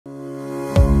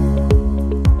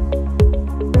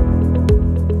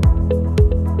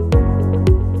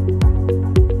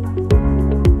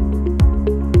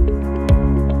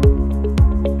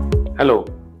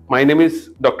My name is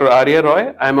Dr. Arya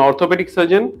Roy. I am an orthopedic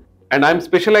surgeon and I am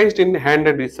specialized in hand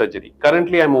and wrist surgery.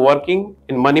 Currently, I am working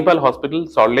in Manipal Hospital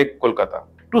Salt Lake, Kolkata.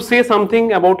 To say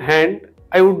something about hand,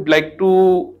 I would like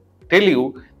to tell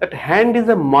you that hand is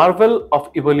a marvel of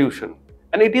evolution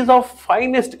and it is of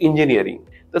finest engineering.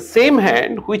 The same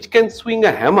hand which can swing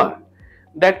a hammer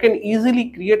that can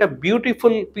easily create a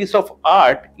beautiful piece of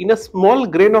art in a small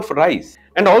grain of rice,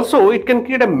 and also it can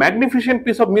create a magnificent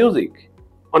piece of music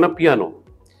on a piano.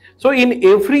 So in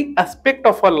every aspect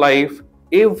of our life,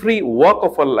 every walk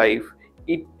of our life,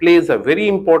 it plays a very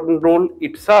important role.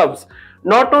 It serves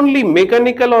not only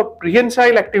mechanical or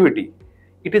prehensile activity,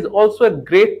 it is also a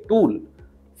great tool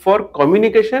for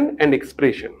communication and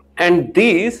expression, and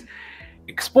this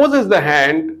exposes the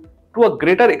hand to a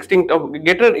greater extent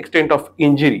of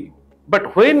injury.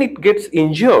 But when it gets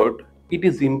injured, it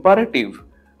is imperative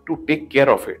to take care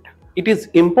of it. It is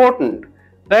important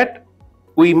that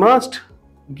we must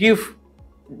give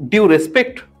due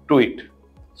respect to it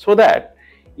so that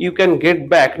you can get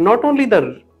back not only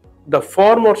the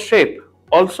form or shape,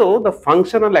 also the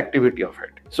functional activity of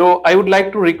it. So I would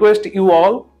like to request you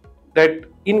all that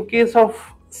in case of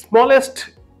smallest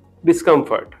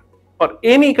discomfort or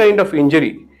any kind of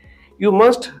injury, you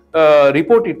must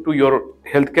report it to your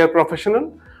healthcare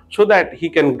professional so that he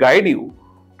can guide you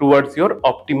towards your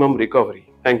optimum recovery.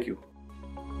 Thank you.